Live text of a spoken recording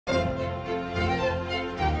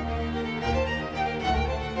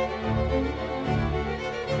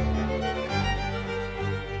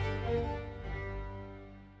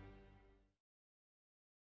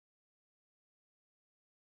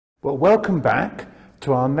Well, welcome back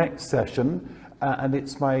to our next session, and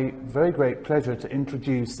it's my very great pleasure to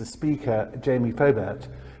introduce the speaker, Jamie Faubert,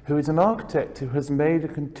 who is an architect who has made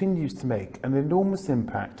and continues to make an enormous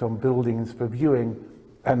impact on buildings for viewing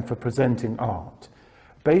and for presenting art.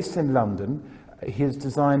 Based in London, he has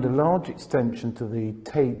designed a large extension to the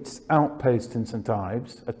Tate's Outpost in St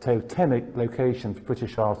Ives, a totemic location for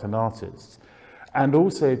British art and artists, and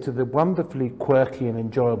also to the wonderfully quirky and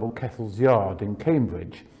enjoyable Kettle's Yard in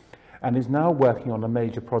Cambridge, and is now working on a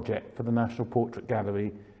major project for the National Portrait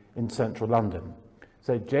Gallery in central London.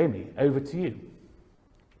 So Jamie, over to you.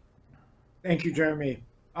 Thank you, Jeremy.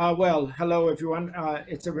 Well, hello everyone.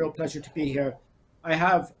 It's a real pleasure to be here. I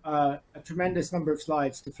have a tremendous number of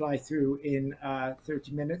slides to fly through in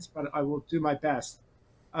 30 minutes, but I will do my best.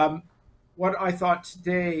 What I thought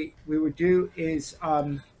today we would do is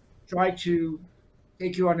try to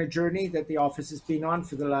take you on a journey that the office has been on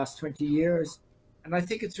for the last 20 years. And I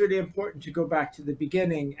think it's really important to go back to the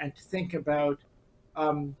beginning and to think about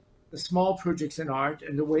the small projects in art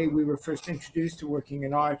and the way we were first introduced to working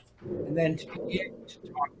in art, and then to begin to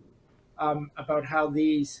talk about how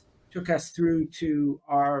these took us through to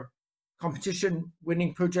our competition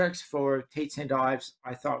winning projects for Tate St Ives.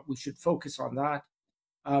 I thought we should focus on that,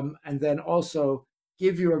 and then also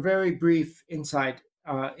give you a very brief insight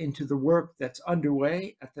into the work that's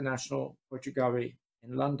underway at the National Portrait Gallery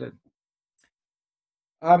in London.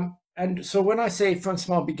 And so when I say from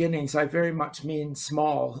small beginnings, I very much mean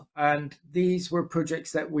small. And these were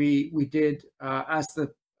projects that we did as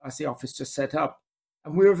the office just set up.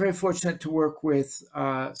 And we were very fortunate to work with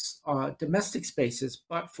domestic spaces,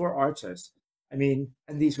 but for artists. I mean,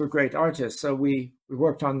 and these were great artists. So we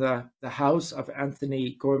worked on the house of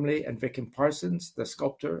Anthony Gormley and Vicken Parsons, the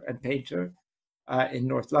sculptor and painter in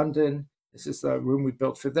North London. This is the room we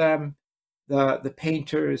built for them. The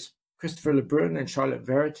painters, Christopher Lebrun and Charlotte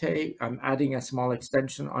Verite, adding a small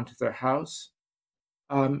extension onto their house,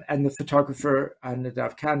 and the photographer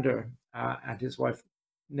Nadav Kander and his wife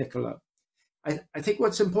Nicola. I think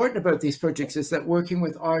what's important about these projects is that working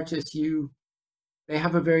with artists, they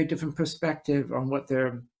have a very different perspective on what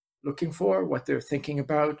they're looking for, what they're thinking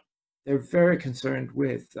about. They're very concerned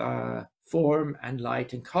with form and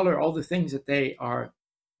light and color, all the things that they are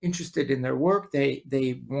interested in their work,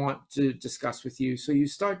 they want to discuss with you. So you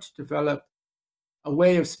start to develop a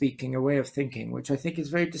way of speaking, a way of thinking, which I think is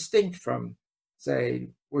very distinct from, say,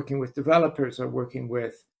 working with developers or working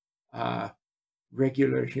with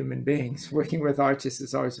regular human beings. Working with artists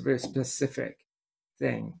is always a very specific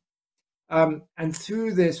thing. And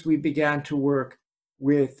through this, we began to work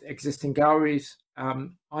with existing galleries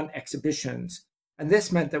on exhibitions. And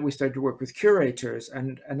this meant that we started to work with curators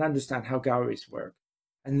and understand how galleries work.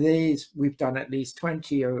 And we've done at least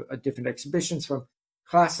 20 different exhibitions, from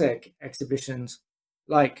classic exhibitions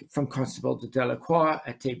like from Constable de Delacroix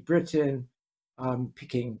at Tate Britain,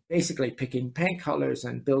 basically picking paint colors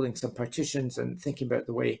and building some partitions and thinking about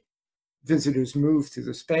the way visitors move through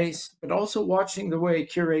the space, but also watching the way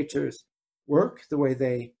curators work, the way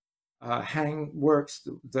they hang works,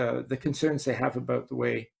 the concerns they have about the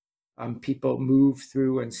way people move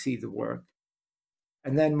through and see the work.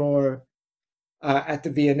 And then more at the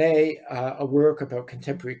V&A, a work about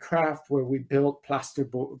contemporary craft where we built plaster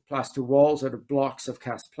walls out of blocks of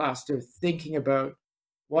cast plaster, thinking about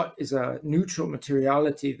what is a neutral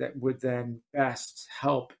materiality that would then best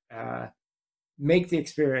help make the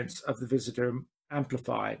experience of the visitor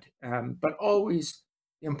amplified. But always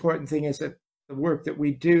the important thing is that the work that we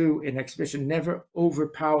do in exhibition never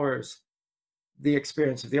overpowers the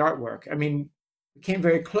experience of the artwork. I mean, we came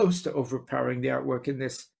very close to overpowering the artwork in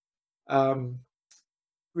this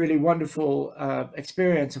really wonderful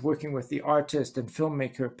experience of working with the artist and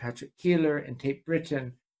filmmaker Patrick Keeler in Tate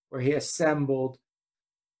Britain, where he assembled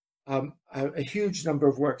a huge number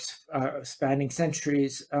of works spanning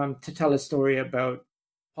centuries to tell a story about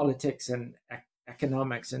politics and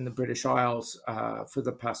economics in the British Isles for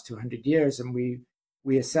the past 200 years. And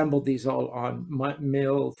we assembled these all on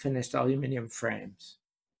mill finished aluminium frames.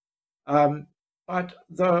 But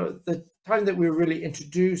the time that we were really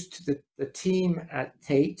introduced to the team at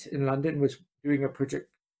Tate in London was doing a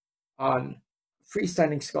project on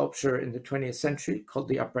freestanding sculpture in the 20th century called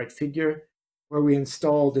the Upright Figure, where we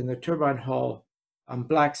installed in the turbine hall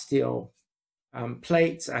black steel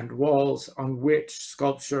plates and walls on which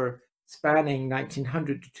sculpture spanning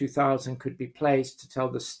 1900 to 2000 could be placed to tell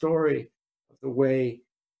the story of the way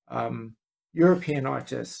European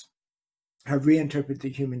artists have reinterpreted the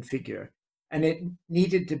human figure. And it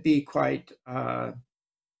needed to be quite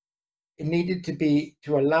it needed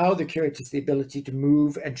to allow the curators the ability to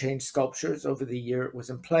move and change sculptures over the year it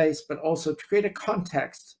was in place, but also to create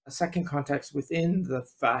a second context within the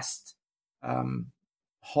vast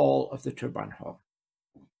hall of the turbine hall.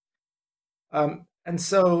 And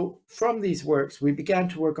so from these works, we began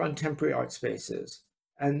to work on temporary art spaces.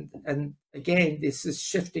 And again, this is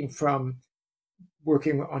shifting from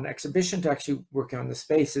working on exhibition to actually working on the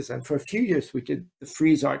spaces. And for a few years, we did the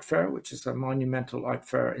Frieze Art Fair, which is a monumental art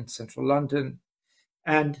fair in central London.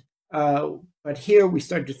 And but here we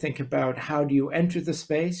started to think about, how do you enter the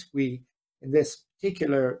space? In this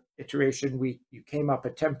particular iteration, you came up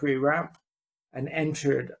a temporary ramp and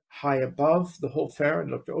entered high above the whole fair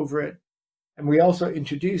and looked over it. And we also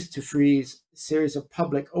introduced to Frieze a series of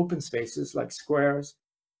public open spaces like squares.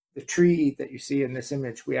 The tree that you see in this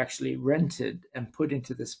image, we actually rented and put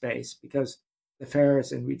into the space because the fair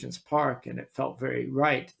is in Regent's Park and it felt very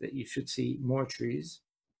right that you should see more trees.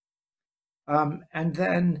 And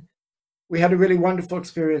then we had a really wonderful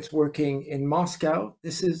experience working in Moscow.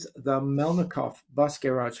 This is the Melnikov bus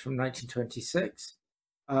garage from 1926.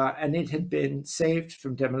 And it had been saved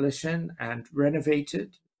from demolition and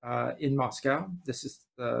renovated in Moscow. This is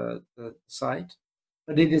the site.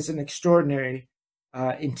 But it is an extraordinary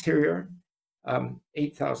interior,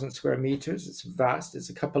 8,000 square meters. It's vast. It's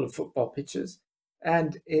a couple of football pitches.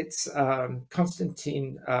 And it's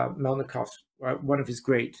Konstantin Melnikov's, one of his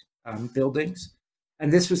great buildings.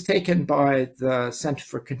 And this was taken by the Center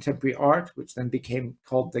for Contemporary Art, which then became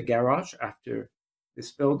called the Garage after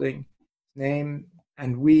this building name.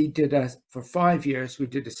 And we did for 5 years, we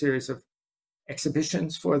did a series of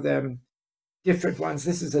exhibitions for them, different ones.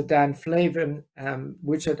 This is a Dan Flavin,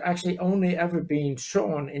 which had actually only ever been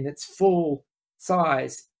shown in its full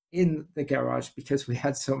size in the garage because we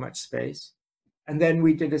had so much space. And then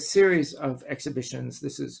we did a series of exhibitions.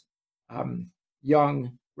 This is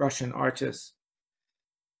young Russian artists.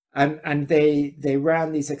 And they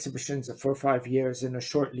ran these exhibitions for 5 years in a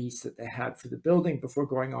short lease that they had for the building before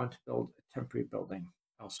going on to build a temporary building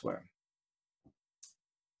elsewhere.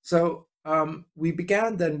 So we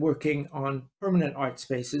began then working on permanent art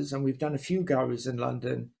spaces, and we've done a few galleries in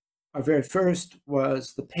London. Our very first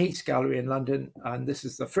was the Pace Gallery in London, and this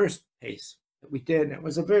is the first Pace that we did. It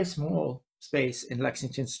was a very small space in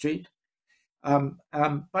Lexington Street,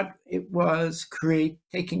 but it was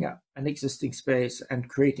taking up an existing space and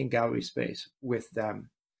creating gallery space with them.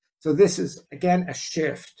 So this is, again, a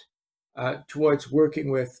shift towards working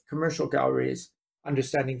with commercial galleries,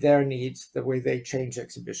 understanding their needs, the way they change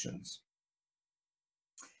exhibitions.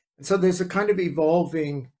 And so there's a kind of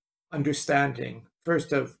evolving understanding,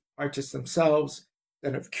 first of artists themselves,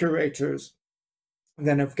 then of curators, and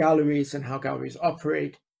then of galleries and how galleries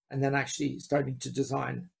operate, and then actually starting to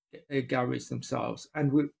design galleries themselves.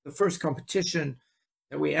 And the first competition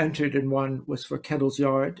that we entered and won was for Kettle's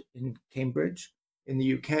Yard in Cambridge in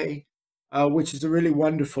the UK, which is a really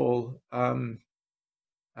wonderful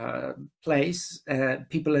place.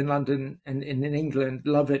 People in London and in England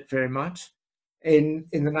love it very much. In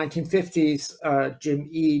the 1950s, Jim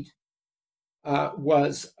Eade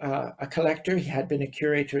was a collector. He had been a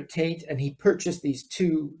curator at Tate, and he purchased these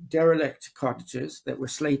 2 derelict cottages that were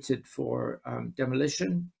slated for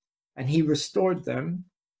demolition, and he restored them.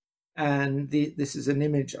 And this is an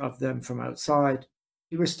image of them from outside.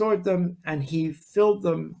 He restored them and he filled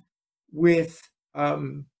them with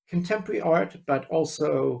contemporary art, but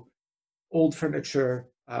also old furniture,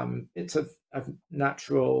 bits of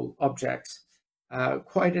natural objects.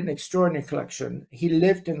 Quite an extraordinary collection. He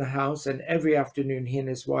lived in the house, and every afternoon he and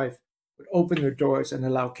his wife would open their doors and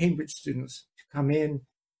allow Cambridge students to come in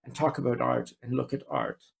and talk about art and look at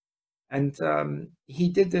art. And he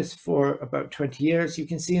did this for about 20 years. You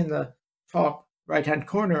can see in the top right-hand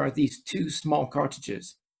corner are these 2 small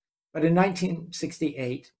cottages. But in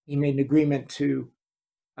 1968, he made an agreement to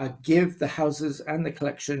give the houses and the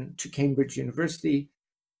collection to Cambridge University.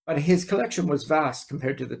 But his collection was vast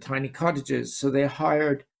compared to the tiny cottages, so they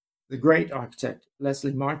hired the great architect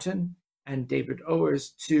Leslie Martin and David Owers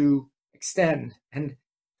to extend. And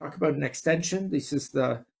talk about an extension. This is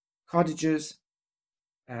the cottages,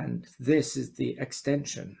 and this is the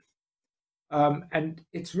extension. And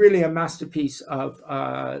it's really a masterpiece of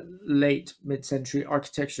late mid-century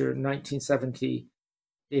architecture, 1970,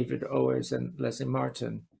 David Owers and Leslie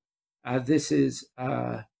Martin. This is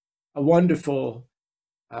a wonderful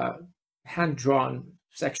hand-drawn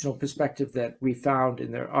sectional perspective that we found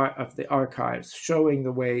in the archives, showing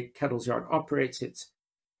the way Kettle's Yard operates.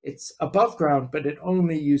 It's above ground, but it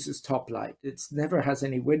only uses top light. It never has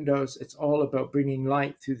any windows. It's all about bringing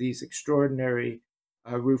light through these extraordinary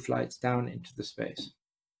roof lights down into the space.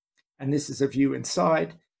 And this is a view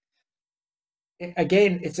inside.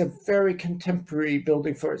 again, it's a very contemporary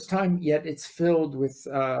building for its time, yet it's filled with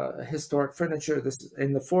historic furniture. This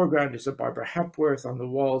in the foreground is a Barbara Hepworth. On the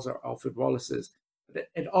walls are Alfred Wallace's. But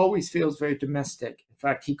it always feels very domestic. In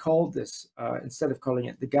fact, he called this, instead of calling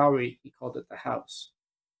it the gallery, he called it the house.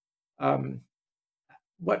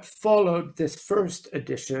 What followed this first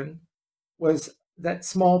edition was that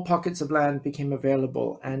small pockets of land became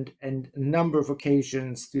available, and a number of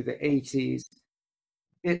occasions through the 80s,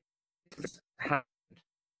 it happened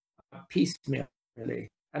piecemeal, really.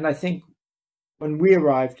 And I think when we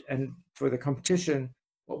arrived and for the competition,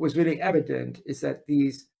 what was really evident is that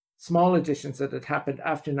these small additions that had happened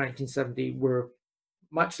after 1970 were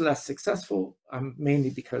much less successful,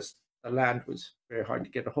 mainly because the land was very hard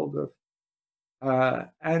to get a hold of.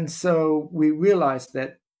 And so we realized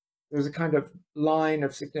that there's a kind of line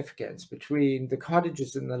of significance between the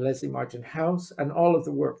cottages in the Leslie Martin house and all of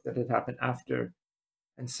the work that had happened after.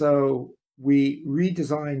 And so we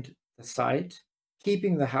redesigned the site,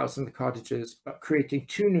 keeping the house and the cottages, but creating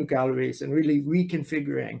 2 new galleries and really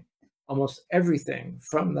reconfiguring almost everything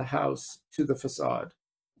from the house to the facade.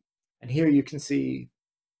 And here you can see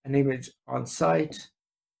an image on site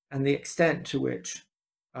and the extent to which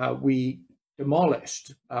we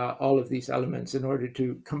demolished all of these elements in order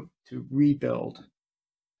to rebuild,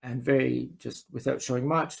 and very, just without showing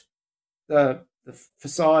much, the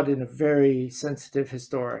facade in a very sensitive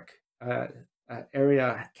historic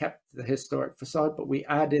area kept the historic facade, but we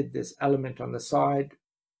added this element on the side,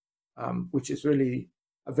 which is really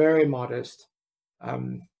a very modest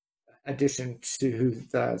addition to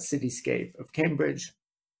the cityscape of Cambridge.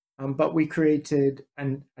 But we created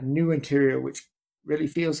a new interior which really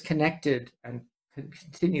feels connected and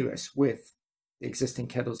continuous with the existing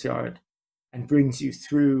Kettle's Yard, and brings you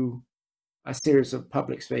through a series of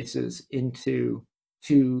public spaces into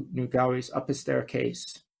 2 new galleries, up a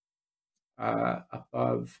staircase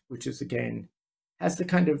above, which is again, has the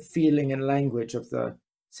kind of feeling and language of the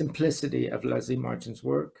simplicity of Leslie Martin's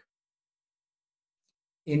work,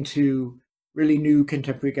 into really new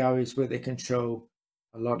contemporary galleries where they can show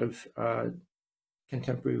a lot of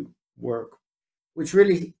contemporary work, which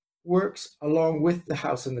really works along with the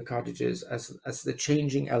house and the cottages as the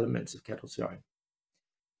changing elements of Kettle's Yard.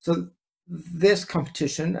 So this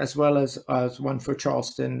competition, as well as one for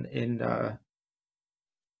Charleston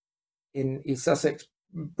in East Sussex,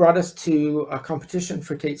 brought us to a competition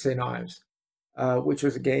for Tate St. Ives, which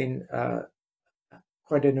was again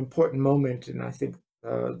quite an important moment in, I think,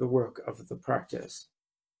 the work of the practice.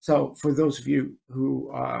 So for those of you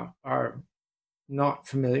who are not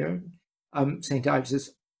familiar, St. Ives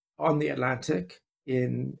is on the Atlantic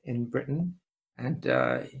in Britain, and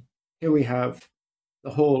here we have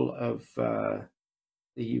the whole of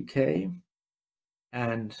the UK,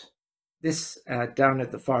 and this down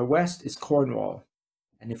at the far west is Cornwall.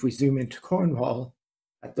 And if we zoom into Cornwall,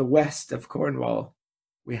 at the west of Cornwall,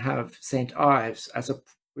 we have St. Ives,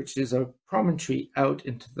 which is a promontory out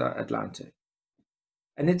into the Atlantic.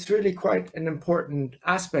 And it's really quite an important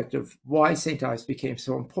aspect of why St. Ives became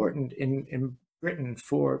so important in Britain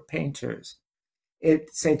for painters.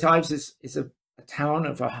 St. Ives is a town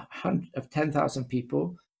of 10,000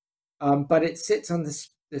 people, but it sits on this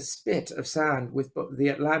spit of sand with the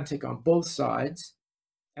Atlantic on both sides.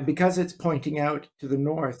 And because it's pointing out to the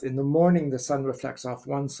north, in the morning the sun reflects off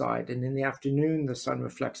one side, and in the afternoon the sun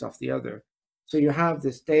reflects off the other. So you have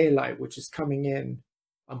this daylight which is coming in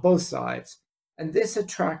on both sides. And this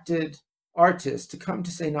attracted artists to come to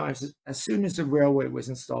St. Ives as soon as the railway was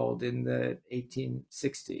installed in the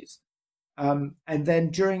 1860s. And then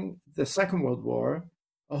during the Second World War,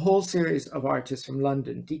 a whole series of artists from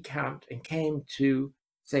London decamped and came to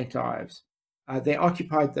St. Ives. They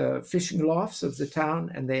occupied the fishing lofts of the town,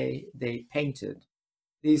 and they painted.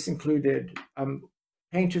 These included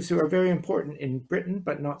painters who are very important in Britain,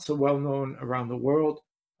 but not so well known around the world,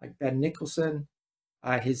 like Ben Nicholson.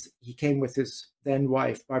 He came with his then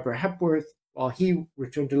wife, Barbara Hepworth. While he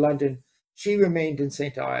returned to London, she remained in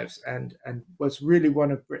St. Ives and was really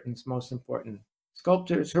one of Britain's most important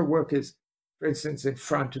sculptors. Her work is, for instance, in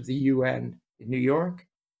front of the UN in New York.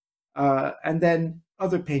 And then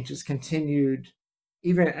other painters continued,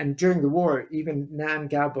 and during the war, even Nan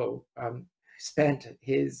Gabo spent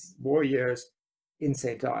his war years in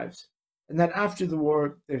St. Ives. And then after the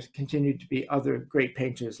war, there continued to be other great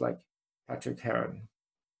painters like Patrick Heron.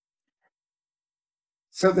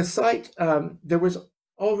 So the site, there was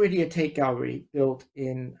already a Tate Gallery built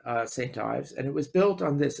in St. Ives, and it was built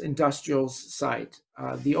on this industrial site,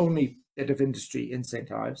 the only bit of industry in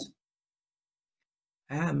St. Ives.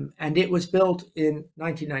 And it was built in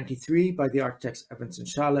 1993 by the architects Evans and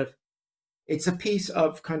Shalev. It's a piece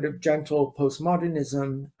of kind of gentle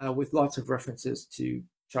postmodernism with lots of references to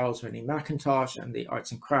Charles Rennie Mackintosh and the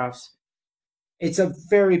arts and crafts. It's a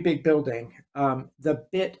very big building. The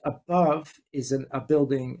bit above is a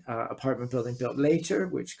building, apartment building built later,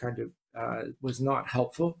 which kind of was not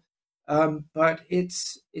helpful. But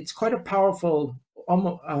it's quite a powerful,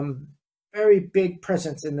 almost very big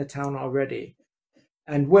presence in the town already.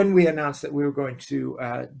 And when we announced that we were going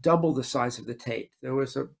to double the size of the Tate, there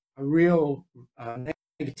was a real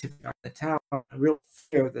negative in the town, a real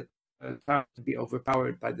fear that the town would be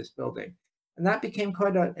overpowered by this building. And that became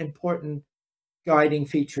quite an important guiding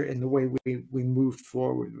feature in the way we moved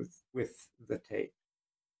forward with the Tate.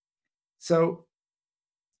 So,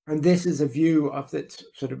 and this is a view of the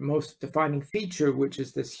sort of most defining feature, which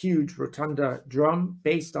is this huge rotunda drum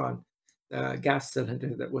based on the gas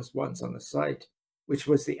cylinder that was once on the site, which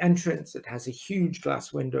was the entrance. It has a huge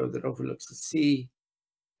glass window that overlooks the sea.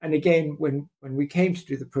 And again, when we came to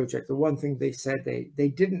do the project, the one thing they said they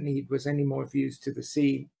didn't need was any more views to the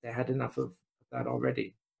sea. They had enough of that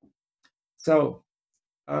already. So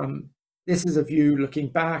this is a view looking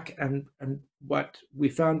back, and what we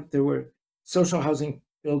found, there were social housing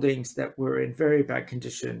buildings that were in very bad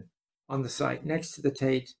condition on the site next to the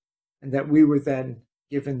Tate, and that we were then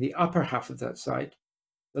given the upper half of that site.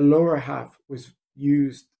 The lower half was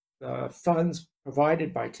used, funds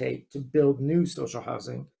provided by Tate, to build new social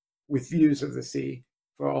housing with views of the sea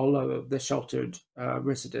for all of the sheltered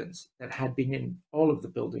residents that had been in all of the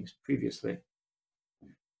buildings previously.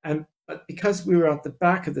 But because we were at the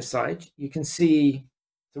back of the site, you can see,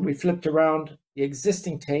 so we flipped around, the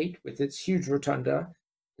existing Tate with its huge rotunda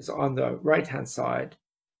is on the right-hand side.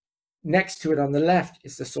 Next to it on the left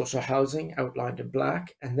is the social housing outlined in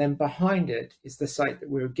black. And then behind it is the site that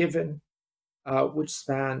we were given, which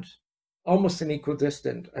spanned almost an equal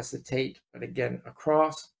distance as the Tate, but again,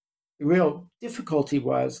 across. The real difficulty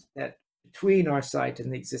was that between our site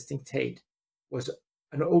and the existing Tate was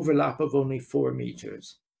an overlap of only 4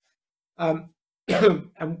 meters. And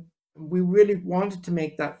we really wanted to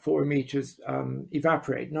make that 4 meters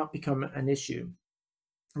evaporate, not become an issue.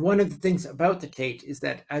 One of the things about the Tate is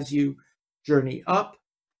that as you journey up,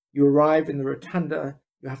 you arrive in the rotunda,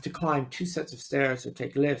 you have to climb 2 sets of stairs or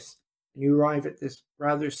take lifts, and you arrive at this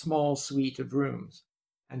rather small suite of rooms.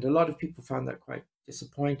 And a lot of people found that quite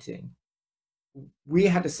disappointing. We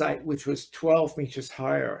had a site which was 12 meters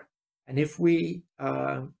higher, and if we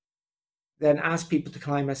then asked people to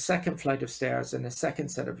climb a second flight of stairs and a second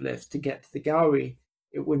set of lifts to get to the gallery,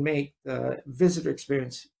 it would make the visitor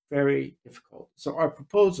experience very difficult. So our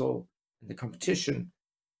proposal in the competition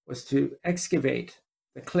was to excavate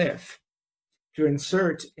the cliff, to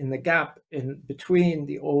insert in the gap in between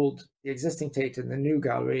the existing Tate and the new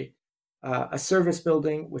gallery, a service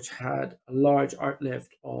building which had a large art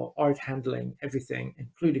lift, or art handling everything,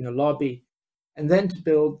 including a lobby, and then to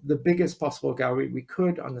build the biggest possible gallery we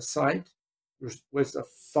could on the site, which was a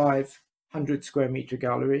 500 square meter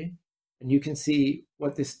gallery. And you can see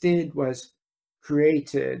what this did was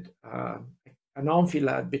created an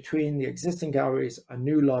enfilade between the existing galleries, a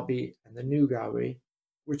new lobby, and the new gallery,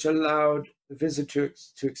 which allowed the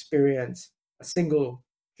visitors to experience a single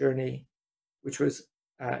journey, which was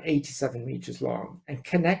 87 meters long, and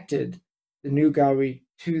connected the new gallery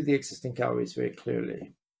to the existing galleries very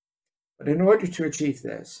clearly. But in order to achieve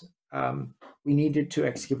this, we needed to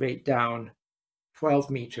excavate down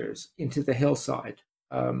 12 meters into the hillside,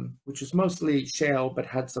 which was mostly shale, but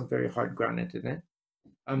had some very hard granite in it.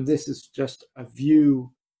 This is just a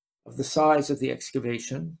view of the size of the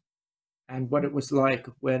excavation and what it was like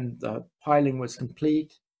when the piling was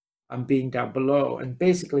complete, being down below. And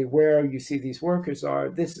basically where you see these workers are,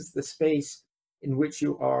 this is the space in which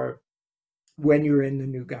you are when you're in the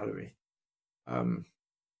new gallery.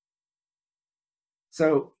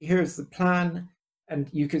 So here's the plan. And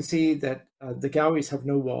you can see that the galleries have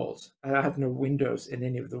no walls, have no windows in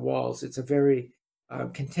any of the walls. It's a very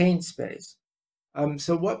contained space.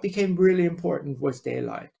 So what became really important was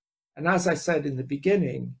daylight. And as I said in the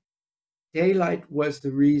beginning, daylight was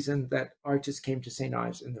the reason that artists came to St.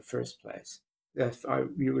 Ives in the first place. If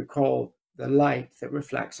you recall, the light that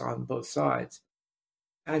reflects on both sides.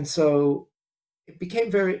 And so it became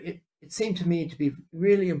it seemed to me to be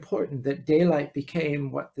really important that daylight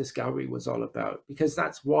became what this gallery was all about, because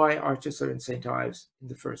that's why artists are in St. Ives in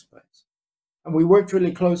the first place. And we worked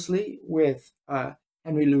really closely with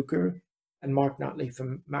Henry Luker and Mark Notley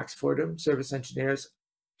from Max Fordham, service engineers,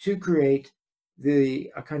 to create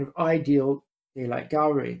a kind of ideal daylight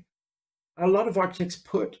gallery. A lot of architects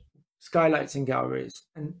put skylights in galleries,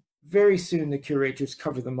 and very soon the curators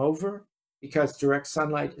cover them over because direct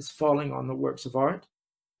sunlight is falling on the works of art.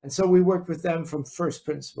 And so we worked with them from first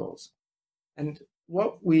principles. And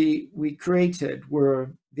what we created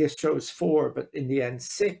were, this shows 4, but in the end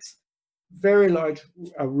 6, very large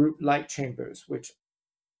light chambers, which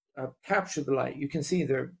capture the light. You can see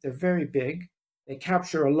they're very big. They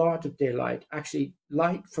capture a lot of daylight, actually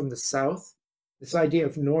light from the south. This idea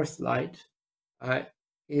of north light,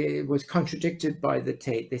 it was contradicted by the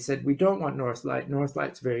Tate. They said, we don't want north light. North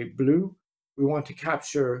light's very blue. We want to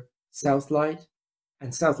capture south light,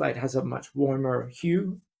 and south light has a much warmer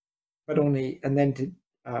hue, but only, and then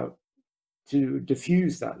to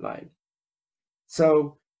diffuse that light.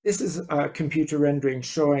 So this is a computer rendering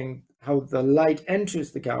showing how the light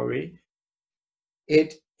enters the gallery.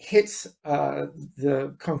 It hits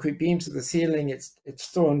the concrete beams of the ceiling. It's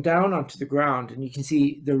thrown down onto the ground, and you can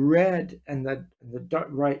see the red and the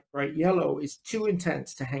dark, bright yellow is too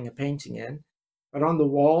intense to hang a painting in. But on the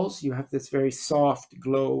walls, you have this very soft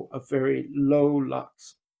glow of very low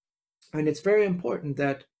lux. And it's very important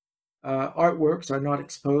that artworks are not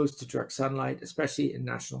exposed to direct sunlight, especially in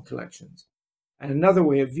national collections. And another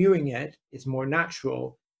way of viewing it is more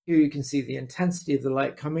natural. Here you can see the intensity of the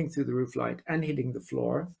light coming through the roof light and hitting the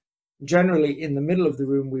floor. Generally, in the middle of the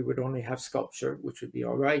room, we would only have sculpture, which would be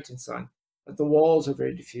all right in sun, but the walls are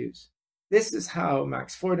very diffuse. This is how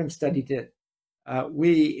Max Fordham studied it.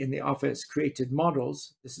 We, in the office, created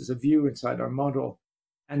models. This is a view inside our model.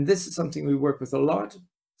 And this is something we work with a lot.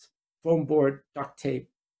 Foam board, duct tape,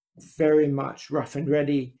 very much rough and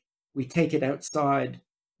ready. We take it outside,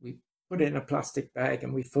 we put it in a plastic bag,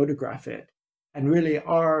 and we photograph it. And really,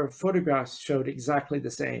 our photographs showed exactly the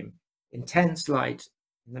same. Intense light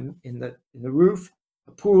in the roof,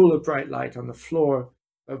 a pool of bright light on the floor,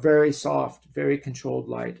 a very soft, very controlled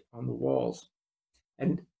light on the walls.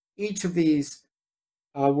 And each of these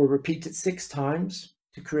were repeated 6 times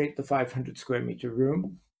to create the 500 square meter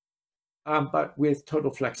room, but with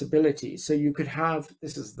total flexibility. So you could have,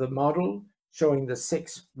 this is the model showing the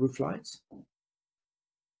 6 roof lights.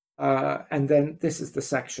 And then this is the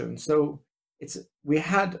section. So we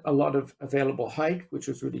had a lot of available height, which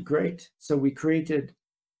was really great. So we created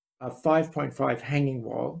a 5.5 hanging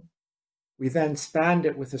wall. We then spanned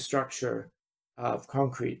it with a structure of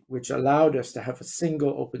concrete, which allowed us to have a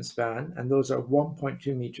single open span, and those are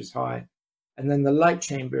 1.2 meters high. And then the light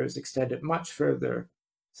chambers extended much further,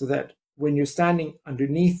 so that when you're standing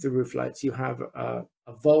underneath the roof lights, you have a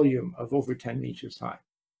volume of over 10 meters high.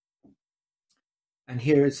 And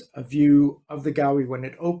here's a view of the gallery when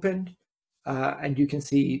it opened. And you can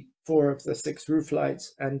see 4 of the 6 roof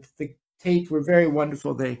lights, and the Tate were very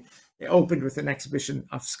wonderful. They opened with an exhibition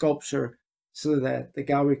of sculpture so that the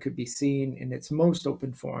gallery could be seen in its most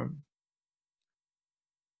open form.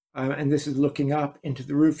 And this is looking up into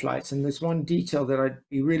the roof lights. And there's one detail that I'd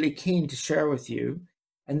be really keen to share with you.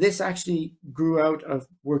 And this actually grew out of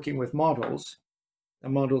working with models, the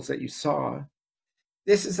models that you saw.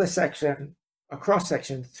 This is a section, a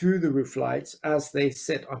cross-section through the roof lights as they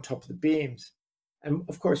sit on top of the beams. And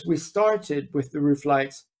of course, we started with the roof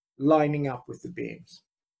lights lining up with the beams.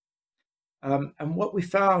 And what we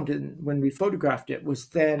found when we photographed it was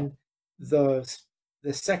then the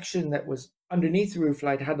section that was underneath the roof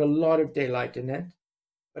light had a lot of daylight in it.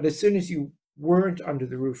 But as soon as you weren't under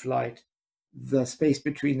the roof light, the space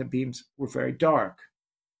between the beams were very dark.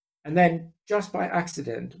 And then just by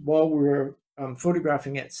accident, while we were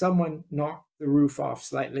photographing it, someone knocked the roof off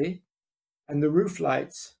slightly and the roof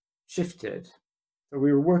lights shifted. So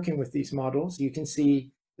we were working with these models. You can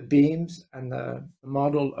see the beams and the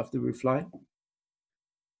model of the roof light.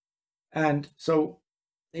 And so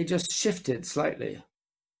they just shifted slightly.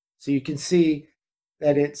 So you can see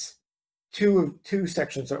that it's two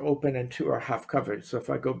sections are open and 2 are half covered. So if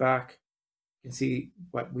I go back, you can see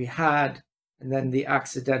what we had and then the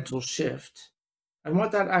accidental shift. And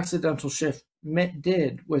what that accidental shift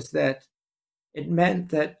did was that it meant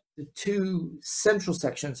that the 2 central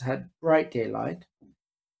sections had bright daylight.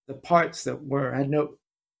 The parts that were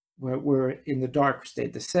in the dark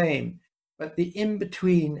stayed the same, but the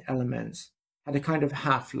in-between elements had a kind of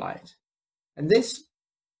half light. And this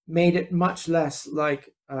made it much less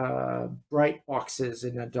like bright boxes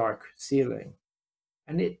in a dark ceiling.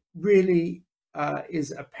 And it really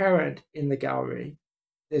is apparent in the gallery,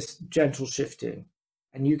 this gentle shifting.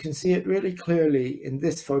 And you can see it really clearly in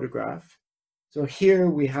this photograph. So here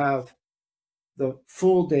we have the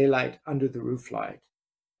full daylight under the roof light.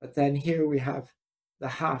 But then here we have the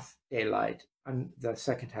half daylight on the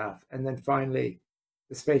second half. And then finally,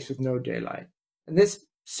 the space with no daylight. And this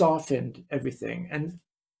softened everything. And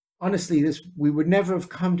honestly, we would never have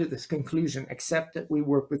come to this conclusion except that we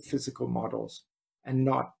work with physical models and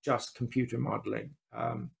not just computer modeling.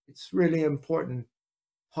 It's really important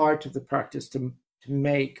heart of the practice to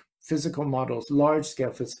make physical models,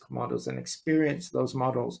 large-scale physical models, and experience those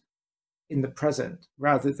models in the present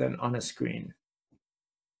rather than on a screen.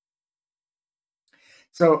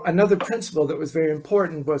 So another principle that was very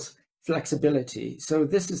important was flexibility. So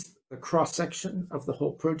this is the cross-section of the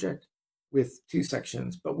whole project with two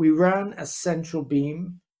sections, but we ran a central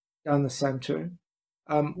beam down the center,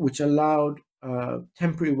 which allowed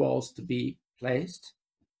temporary walls to be placed.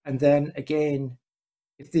 And then again,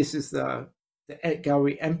 if this is the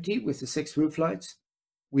gallery empty with the 6 roof lights,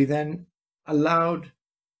 we then allowed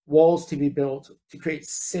walls to be built to create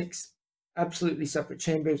 6 absolutely separate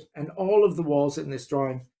chambers, and all of the walls in this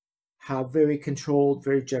drawing have very controlled,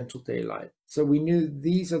 very gentle daylight. So we knew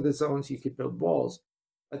these are the zones you could build walls,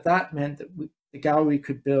 but that meant that the gallery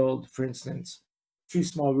could build, for instance, 2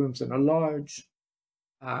 small rooms and a large,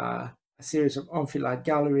 a series of enfilade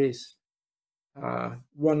galleries,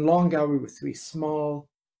 1 long gallery with 3 small,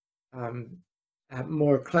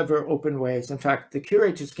 more clever open ways. In fact, the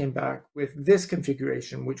curators came back with this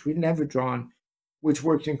configuration, which we'd never drawn, which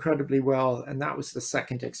worked incredibly well. And that was the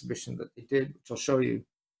second exhibition that they did, which I'll show you.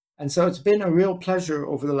 And so it's been a real pleasure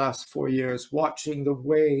over the last 4 years watching the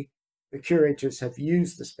way the curators have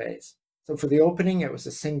used the space. So for the opening, it was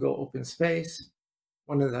a single open space.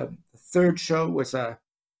 One of the third show was a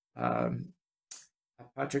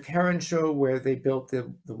Patrick Heron show where they built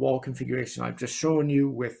the wall configuration I've just shown you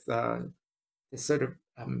with this sort of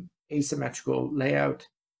asymmetrical layout.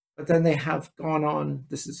 But then they have gone on,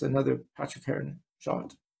 this is another Patrick Heron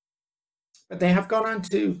shot, but they have gone on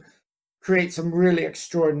to create some really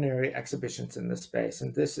extraordinary exhibitions in this space.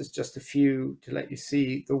 And this is just a few to let you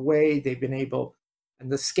see the way they've been able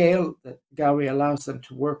and the scale that gallery allows them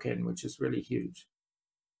to work in, which is really huge.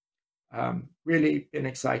 Really been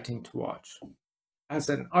exciting to watch. As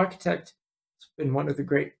an architect, it's been one of the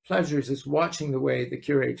great pleasures is watching the way the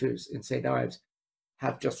curators in St. Ives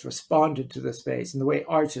have just responded to the space and the way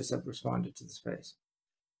artists have responded to the space.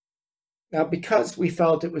 Now, because we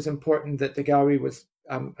felt it was important that the gallery was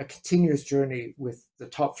a continuous journey with the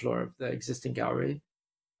top floor of the existing gallery,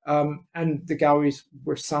 and the galleries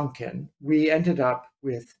were sunken, we ended up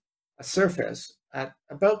with a surface at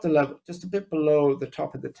about the level, just a bit below the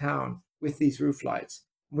top of the town with these roof lights.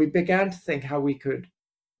 We began to think how we could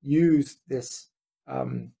use this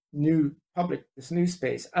new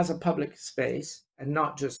space as a public space and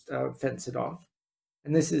not just fence it off.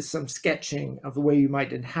 And this is some sketching of the way you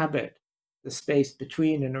might inhabit the space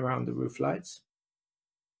between and around the roof lights,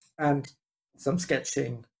 and some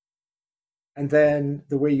sketching, and then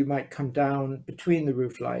the way you might come down between the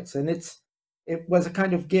roof lights. And it was a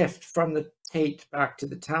kind of gift from the Tate back to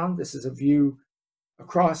the town. This is a view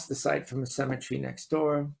across the site from a cemetery next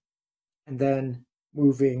door, and then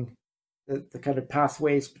moving the kind of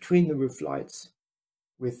pathways between the roof lights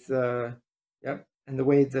with and the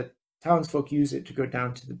way that townsfolk use it to go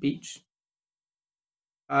down to the beach.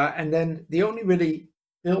 And then the only really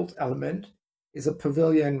built element is a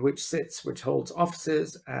pavilion which holds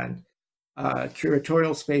offices and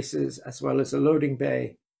curatorial spaces, as well as a loading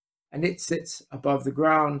bay, and it sits above the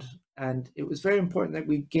ground. And it was very important that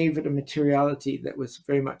we gave it a materiality that was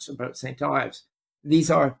very much about St. Ives. These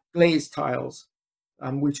are glazed tiles.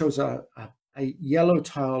 We chose a yellow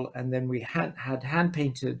tile, and then we had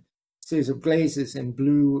hand-painted series of glazes in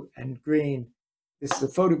blue and green. This is a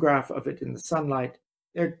photograph of it in the sunlight.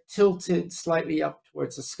 They're tilted slightly up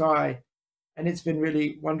towards the sky, and it's been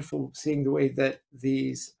really wonderful seeing the way that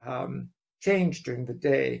these change during the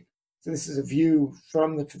day. So this is a view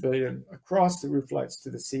from the pavilion across the roof lights to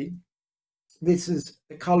the sea. This is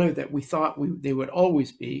the color that we thought they would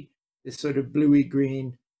always be, this sort of bluey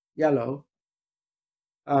green yellow.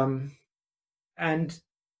 And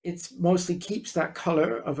it mostly keeps that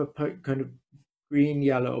color of a kind of green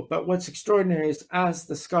yellow. But what's extraordinary is as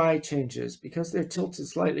the sky changes, because they're tilted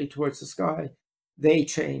slightly towards the sky, they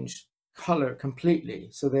change color completely.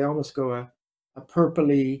 So they almost go a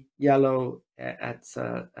purpley yellow at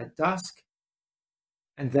dusk.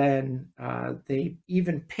 And then they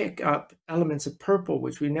even pick up elements of purple,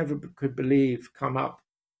 which we never could believe come up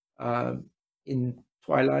in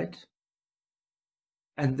twilight.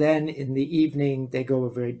 And then in the evening, they go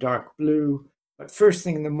a very dark blue. But first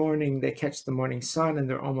thing in the morning, they catch the morning sun, and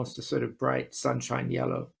they're almost a sort of bright sunshine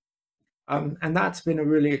yellow. And that's been a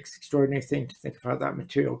really extraordinary thing to think of how that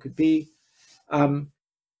material could be. But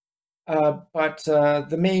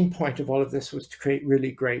the main point of all of this was to create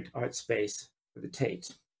really great art space for the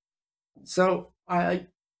Tate. So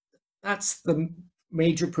that's the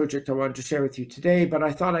major project I wanted to share with you today, but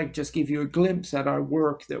I thought I'd just give you a glimpse at our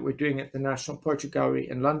work that we're doing at the National Portrait Gallery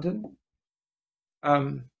in London.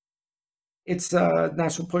 It's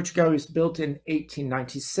National Portrait Gallery was built in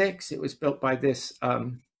 1896. It was built by this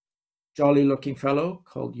jolly-looking fellow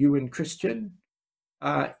called Ewan Christian.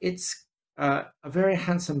 It's a very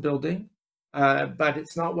handsome building, but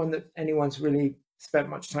it's not one that anyone's really spent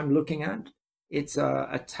much time looking at. It's a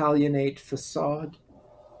Italianate facade.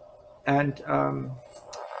 And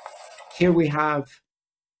here we have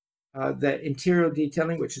the interior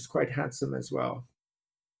detailing, which is quite handsome as well.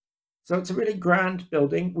 So it's a really grand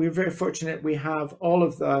building. We're very fortunate we have all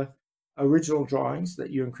of the original drawings that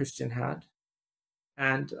you and Christian had.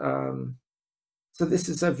 And so this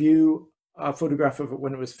is a photograph of it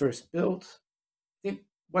when it was first built. I think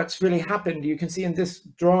what's really happened, you can see in this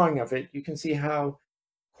drawing of it, you can see how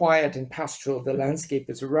quiet and pastoral the landscape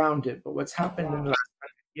is around it. But what's happened in the last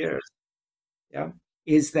 100 years,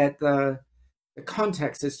 is that the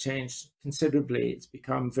context has changed considerably. It's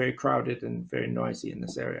become very crowded and very noisy in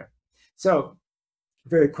this area. So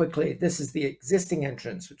very quickly, this is the existing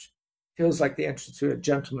entrance, which feels like the entrance to a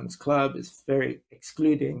gentleman's club. Is very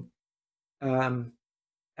excluding.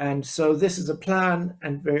 And so this is a plan,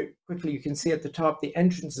 and very quickly you can see at the top, the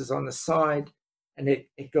entrance is on the side, and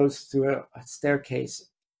it goes through a staircase.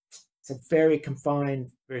 It's a very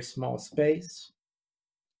confined, very small space.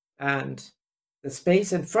 And the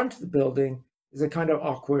space in front of the building is a kind of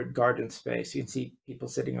awkward garden space. You can see people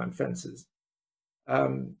sitting on fences.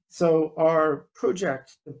 So our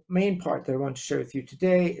project, the main part that I want to share with you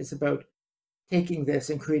today, is about taking this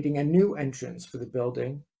and creating a new entrance for the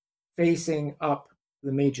building, facing up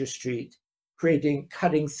the major street,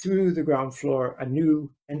 cutting through the ground floor, a new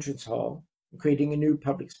entrance hall, and creating a new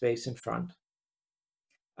public space in front.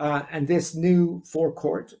 And this new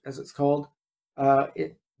forecourt, as it's called,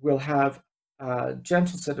 it will have a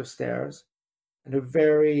gentle set of stairs and a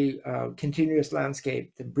very continuous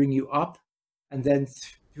landscape to bring you up, and then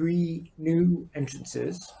 3 new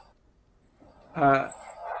entrances.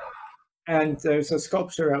 And there's a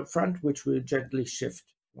sculpture out front, which will gently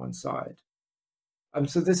shift one side.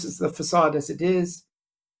 So this is the facade as it is.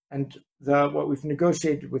 And what we've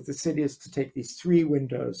negotiated with the city is to take these 3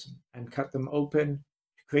 windows and cut them open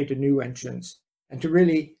to create a new entrance, and to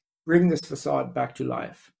really bring this facade back to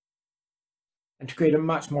life, and to create a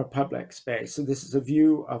much more public space. So this is a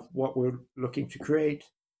view of what we're looking to create.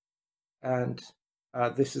 And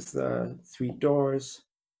this is the 3 doors,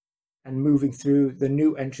 and moving through the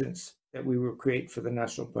new entrance that we will create for the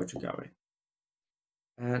National Portrait Gallery.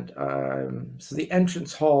 And so the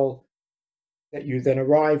entrance hall that you then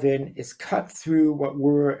arrive in is cut through what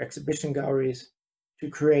were exhibition galleries to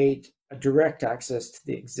create a direct access to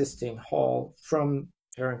the existing hall from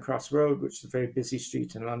Charing Cross Road, which is a very busy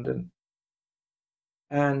street in London.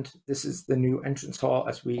 And this is the new entrance hall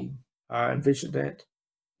as we envisioned it.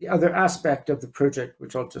 The other aspect of the project,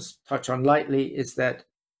 which I'll just touch on lightly, is that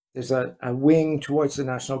there's a wing towards the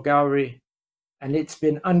National Gallery, and it's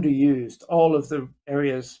been underused. All of the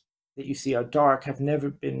areas that you see are dark, have never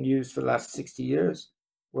been used for the last 60 years.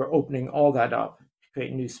 We're opening all that up to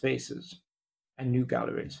create new spaces and new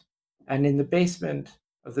galleries. And in the basement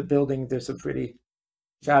of the building, there's a pretty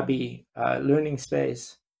shabby learning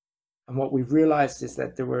space. And what we've realized is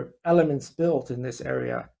that there were elements built in this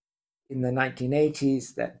area in the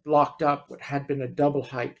 1980s that blocked up what had been a double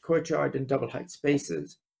height courtyard and double height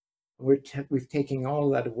spaces. We've taken all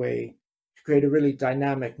of that away to create a really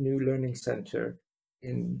dynamic new learning center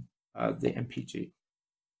in the MPG.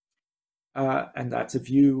 And that's a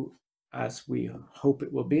view as we hope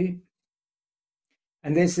it will be.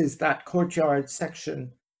 And this is that courtyard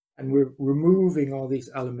section, and we're removing all these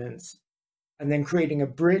elements and then creating a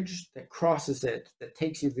bridge that crosses it, that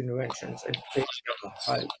takes you to the new entrance and creates double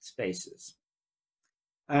height spaces.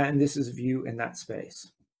 And this is a view in that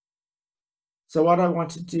space. So what I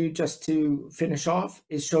want to do just to finish off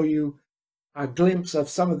is show you a glimpse of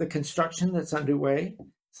some of the construction that's underway.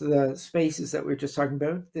 So the spaces that we we're just talking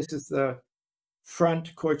about, this is the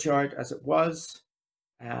front courtyard as it was.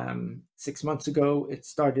 6 months ago, it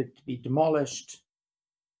started to be demolished.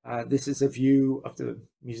 This is a view of the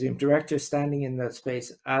museum director standing in the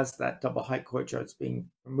space as that double height courtyard is being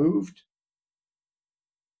removed.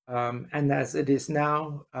 And as it is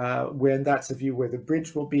now, when that's a view where the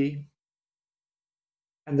bridge will be.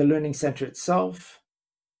 And the learning center itself,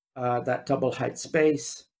 that double height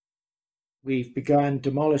space. We've begun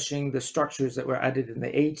demolishing the structures that were added in the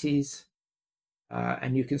 80s.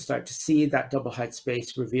 And you can start to see that double height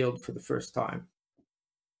space revealed for the first time.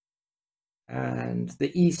 And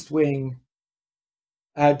the east wing,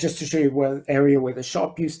 just to show you what area where the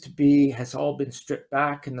shop used to be, has all been stripped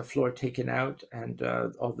back and the floor taken out, and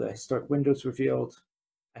all the historic windows revealed,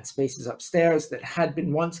 and spaces upstairs that had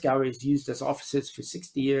been once galleries used as offices for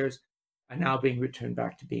 60 years are now being returned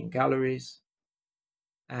back to being galleries.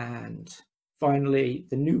 And finally,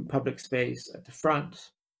 the new public space at the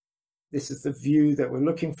front. This is the view that we're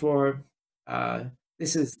looking for.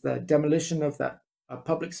 This is the demolition of that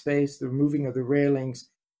public space, the removing of the railings.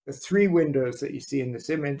 The 3 windows that you see in this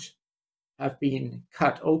image have been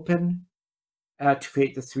cut open to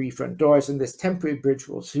create the 3 front doors. And this temporary bridge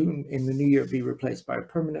will soon, in the new year, be replaced by a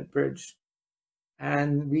permanent bridge.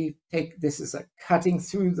 And we take this as a cutting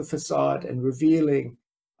through the facade and revealing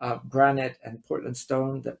granite and Portland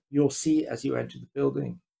stone that you'll see as you enter the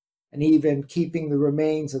building, and even keeping the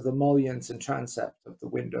remains of the mullions and transepts of the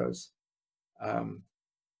windows.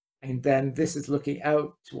 And then this is looking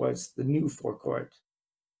out towards the new forecourt.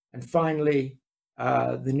 And finally,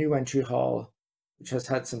 the new entry hall, which has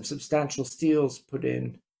had some substantial steels put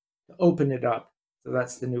in to open it up. So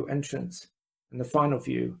that's the new entrance, and the final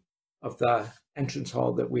view of the entrance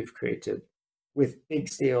hall that we've created with big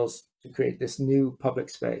steels to create this new public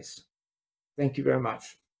space. Thank you very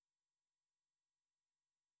much.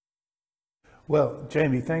 Well,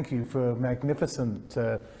 Jamie, thank you for a magnificent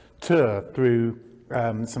tour through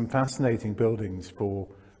some fascinating buildings for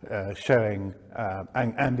showing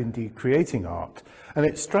and indeed creating art. And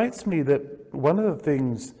it strikes me that one of the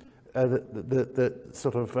things that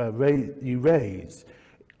sort of you raise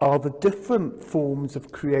are the different forms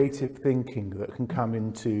of creative thinking that can come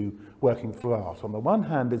into working for art. On the one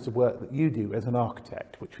hand is the work that you do as an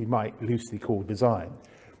architect, which we might loosely call design.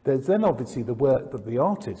 There's then obviously the work that the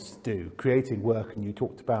artists do, creating work, and you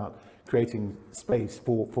talked about creating space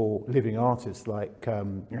for living artists like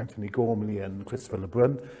Anthony Gormley and Christopher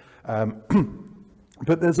Lebrun.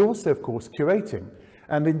 But there's also, of course, curating.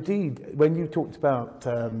 And indeed, when you talked about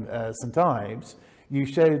St. Ives, you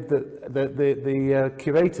showed that the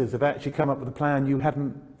curators have actually come up with a plan you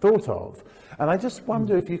hadn't thought of. And I just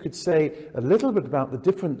wonder if you could say a little bit about the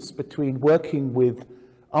difference between working with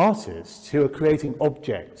artists who are creating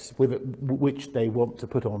objects which they want to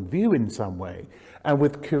put on view in some way, and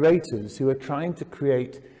with curators who are trying to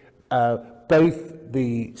create both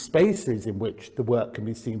the spaces in which the work can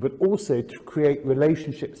be seen, but also to create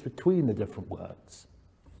relationships between the different works.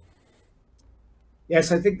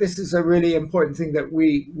 Yes, I think this is a really important thing that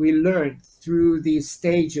we learned through these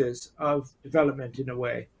stages of development in a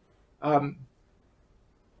way.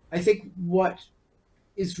 I think what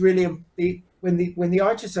is really, when the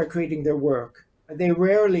artists are creating their work, they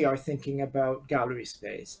rarely are thinking about gallery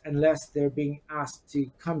space unless they're being asked to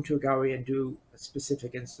come to a gallery and do a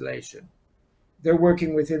specific installation. They're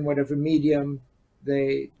working within whatever medium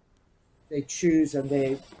they choose, and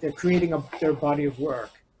they're creating their body of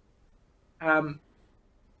work.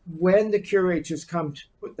 When the curators come to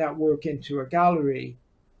put that work into a gallery,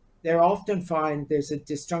 they often find there's a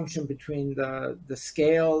disjunction between the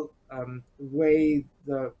scale, the way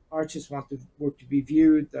the artists want the work to be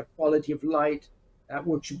viewed, the quality of light that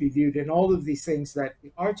work should be viewed, and all of these things that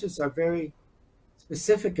the artists are very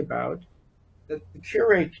specific about, that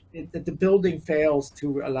the building fails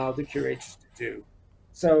to allow the curators to do.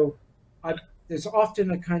 So there's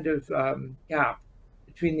often a kind of gap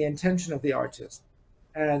between the intention of the artist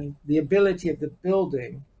and the ability of the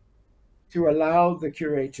building to allow the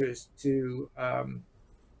curators to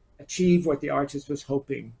achieve what the artist was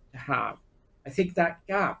hoping to have. I think that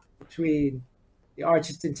gap between the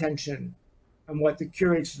artist's intention and what the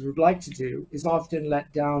curators would like to do is often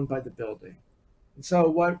let down by the building. And so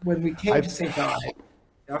when we came to St. Ives,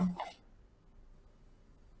 yeah?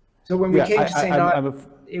 So when we came to St. Ives,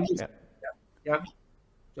 it was, yeah,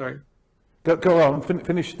 sorry. Go on,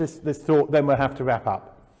 finish this thought, then we'll have to wrap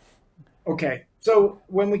up. Okay, so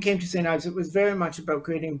when we came to St. Ives, it was very much about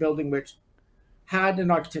creating a building which had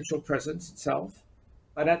an architectural presence itself,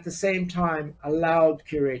 but at the same time allowed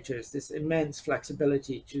curators this immense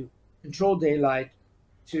flexibility to control daylight,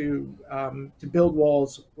 to build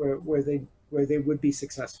walls where they would be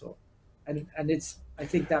successful, and I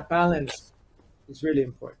think that balance is really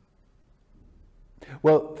important.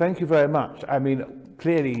 Well, thank you very much. I mean,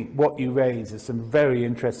 clearly what you raise is some very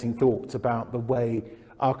interesting thoughts about the way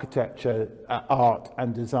architecture, art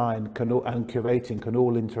and design and curating can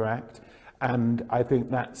all interact. And I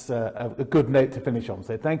think that's a good note to finish on.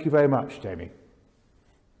 So thank you very much, Jamie.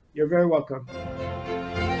 You're very welcome.